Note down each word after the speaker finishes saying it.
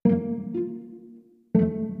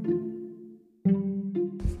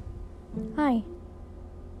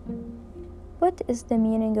What is the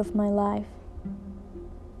meaning of my life?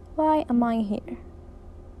 Why am I here?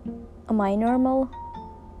 Am I normal?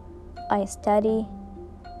 I study,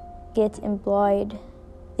 get employed,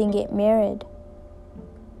 then get married,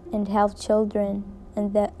 and have children,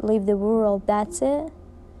 and leave the world. That's it?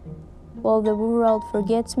 Will the world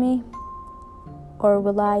forget me? Or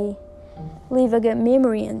will I leave a good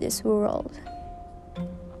memory in this world?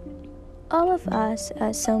 All of us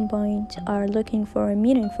at some point are looking for a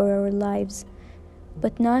meaning for our lives,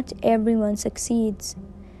 but not everyone succeeds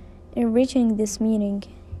in reaching this meaning.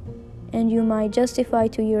 And you might justify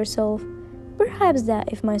to yourself, perhaps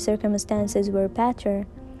that if my circumstances were better,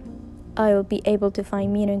 I will be able to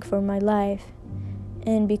find meaning for my life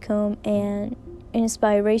and become an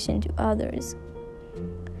inspiration to others.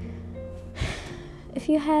 If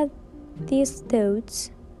you had these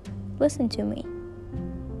thoughts, listen to me.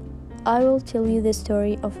 I will tell you the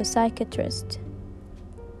story of a psychiatrist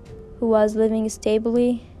who was living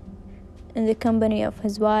stably in the company of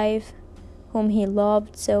his wife, whom he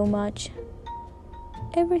loved so much.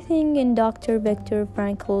 Everything in Dr. Viktor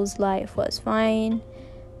Frankl's life was fine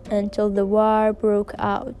until the war broke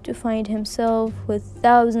out to find himself with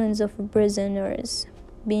thousands of prisoners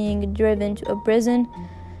being driven to a prison,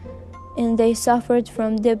 and they suffered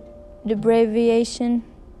from deprivation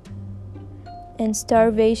and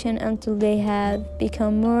starvation until they had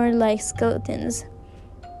become more like skeletons.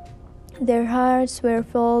 Their hearts were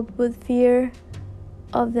filled with fear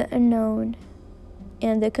of the unknown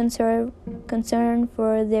and the concern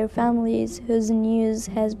for their families whose news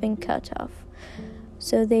has been cut off,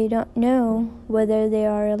 so they don't know whether they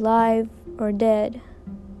are alive or dead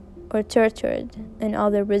or tortured in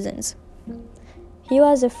other prisons. He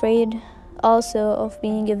was afraid also of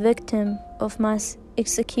being a victim of mass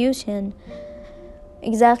execution,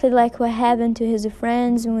 exactly like what happened to his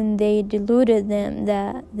friends when they deluded them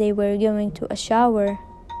that they were going to a shower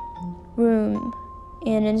room,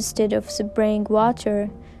 and instead of spraying water,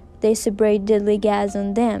 they sprayed deadly gas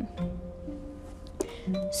on them.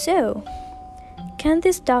 So, can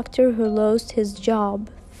this doctor who lost his job,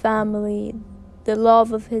 family, the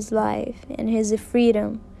love of his life, and his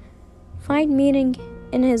freedom find meaning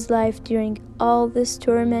in his life during all this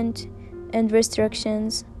torment and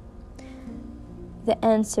restrictions? The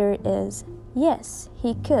answer is yes,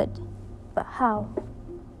 he could. But how?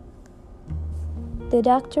 The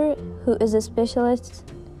doctor, who is a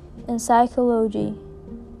specialist in psychology,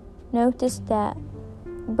 noticed that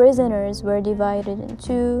prisoners were divided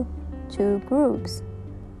into two groups.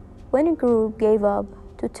 One group gave up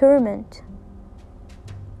to torment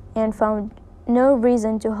and found no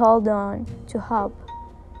reason to hold on to hope,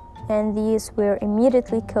 and these were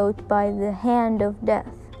immediately caught by the hand of death.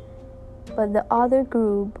 But the other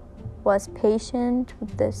group was patient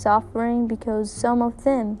with the suffering because some of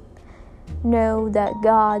them know that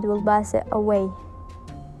God will pass it away,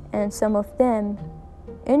 and some of them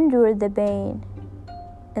endure the pain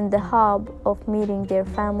in the hope of meeting their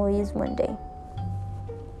families one day.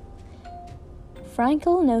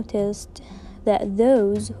 Frankl noticed that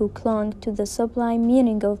those who clung to the sublime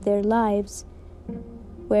meaning of their lives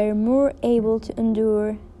were more able to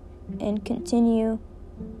endure and continue,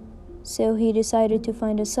 so he decided to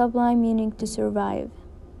find a sublime meaning to survive.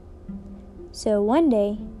 So one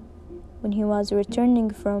day, when he was returning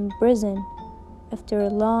from prison after a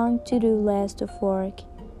long to-do list of work,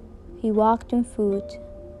 he walked on foot,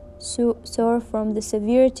 sore from the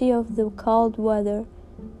severity of the cold weather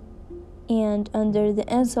and under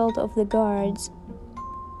the insult of the guards.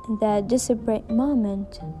 In that desperate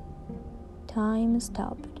moment, time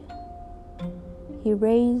stopped. He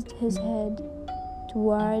raised his head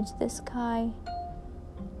towards the sky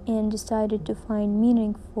and decided to find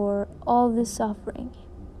meaning for all the suffering.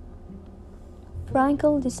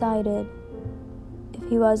 Frankl decided if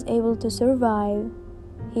he was able to survive,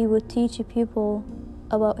 he would teach people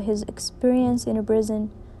about his experience in a prison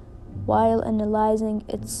while analyzing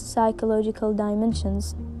its psychological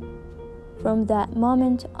dimensions. From that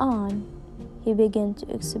moment on, he began to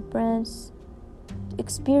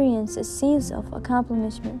experience a sense of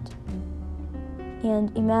accomplishment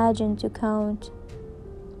and imagined to count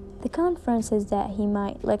the conferences that he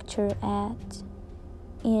might lecture at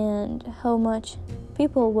and how much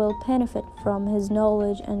people will benefit from his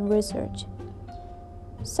knowledge and research.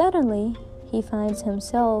 Suddenly, he finds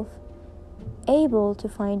himself able to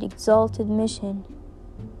find exalted mission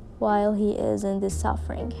while he is in this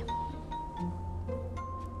suffering.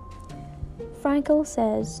 Frankl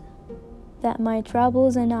says that my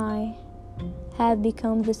troubles and I have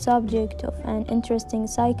become the subject of an interesting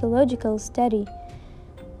psychological study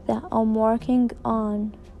that I'm working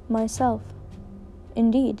on myself.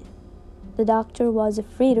 Indeed, The doctor was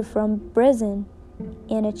freed from prison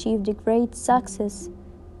and achieved a great success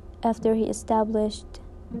after he established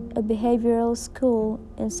a behavioral school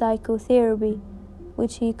in psychotherapy,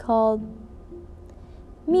 which he called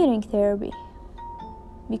meaning therapy,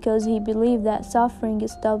 because he believed that suffering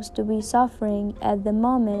stops to be suffering at the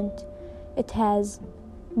moment it has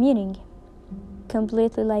meaning,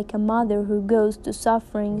 completely like a mother who goes to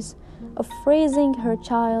sufferings of raising her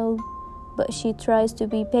child, but she tries to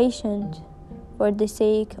be patient for the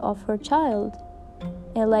sake of her child,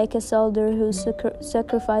 and like a soldier who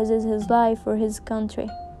sacrifices his life for his country.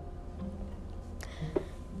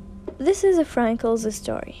 This is a Frankl's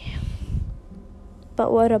story.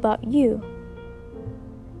 But what about you?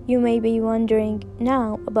 You may be wondering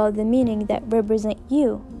now about the meaning that represent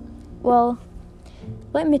you. Well,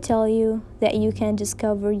 let me tell you that you can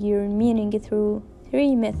discover your meaning through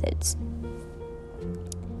 3 methods.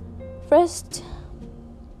 First,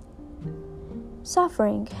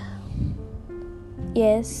 suffering.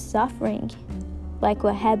 Yes, suffering, like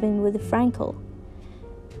what happened with Frankl.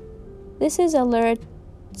 This is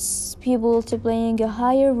alerts people to playing a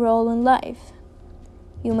higher role in life.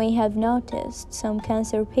 You may have noticed some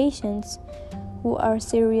cancer patients who are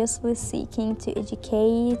seriously seeking to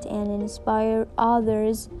educate and inspire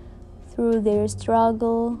others through their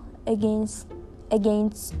struggle against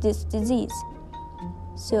this disease.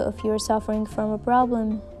 So if you're suffering from a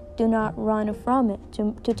problem, do not run from it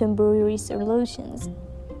to temporary solutions,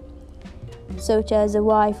 such as a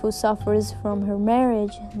wife who suffers from her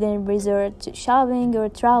marriage, then resort to shopping or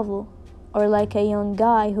travel, or like a young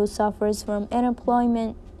guy who suffers from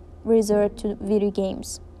unemployment, resort to video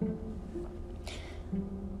games.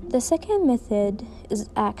 The second method is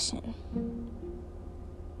action.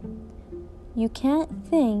 You can't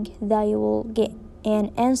think that you will get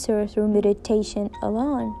an answer through meditation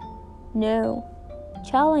alone. No.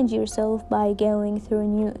 Challenge yourself by going through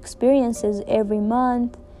new experiences every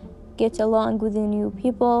month, get along with the new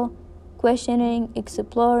people, questioning,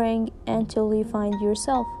 exploring until you find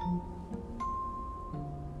yourself.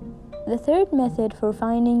 The third method for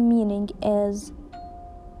finding meaning is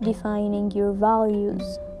defining your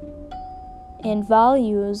values. And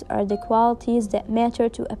values are the qualities that matter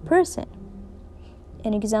to a person.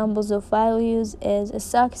 And examples of values is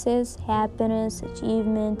success, happiness,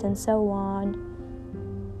 achievement, and so on.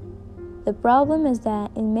 The problem is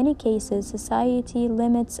that in many cases, society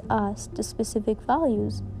limits us to specific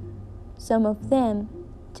values. Some of them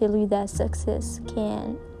tell you that success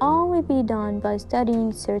can only be done by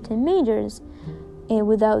studying certain majors, and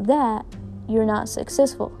without that, you're not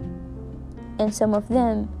successful. And some of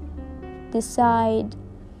them decide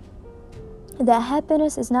that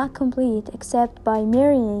happiness is not complete except by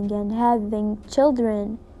marrying and having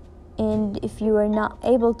children, and if you are not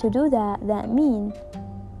able to do that, that means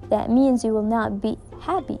you will not be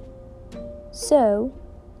happy. So,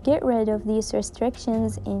 get rid of these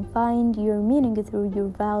restrictions and find your meaning through your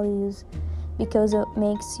values, because what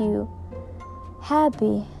makes you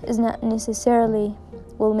happy is not necessarily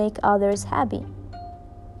will make others happy.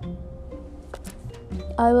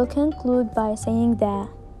 I will conclude by saying that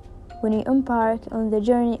when you embark on the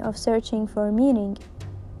journey of searching for meaning,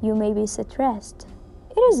 you may be stressed.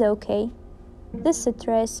 It is okay. This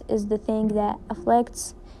stress is the thing that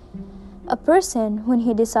afflicts a person when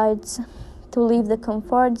he decides to leave the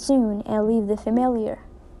comfort zone and leave the familiar.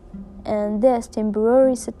 And this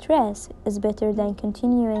temporary stress is better than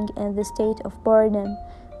continuing in the state of boredom,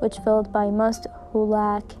 which felt by most who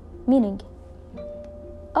lack meaning.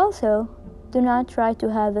 Also, do not try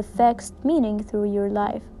to have a fixed meaning through your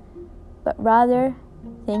life, but rather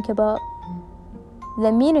think about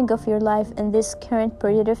the meaning of your life in this current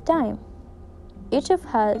period of time. Each of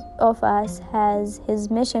us has his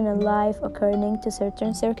mission in life according to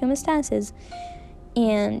certain circumstances,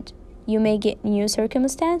 and you may get new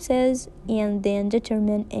circumstances and then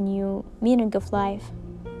determine a new meaning of life.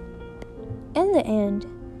 In the end,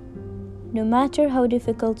 no matter how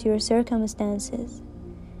difficult your circumstances,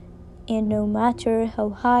 and no matter how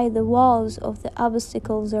high the walls of the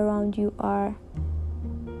obstacles around you are,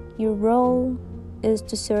 your role is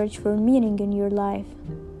to search for meaning in your life,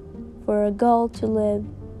 for a goal to live,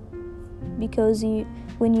 because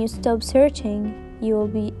when you stop searching, you will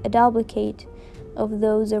be a duplicate of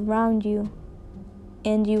those around you,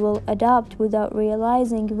 and you will adopt without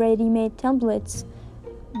realizing ready-made templates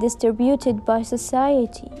distributed by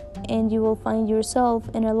society, and you will find yourself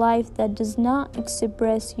in a life that does not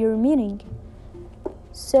express your meaning.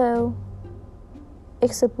 So,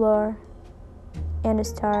 explore and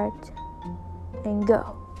start and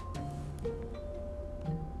go.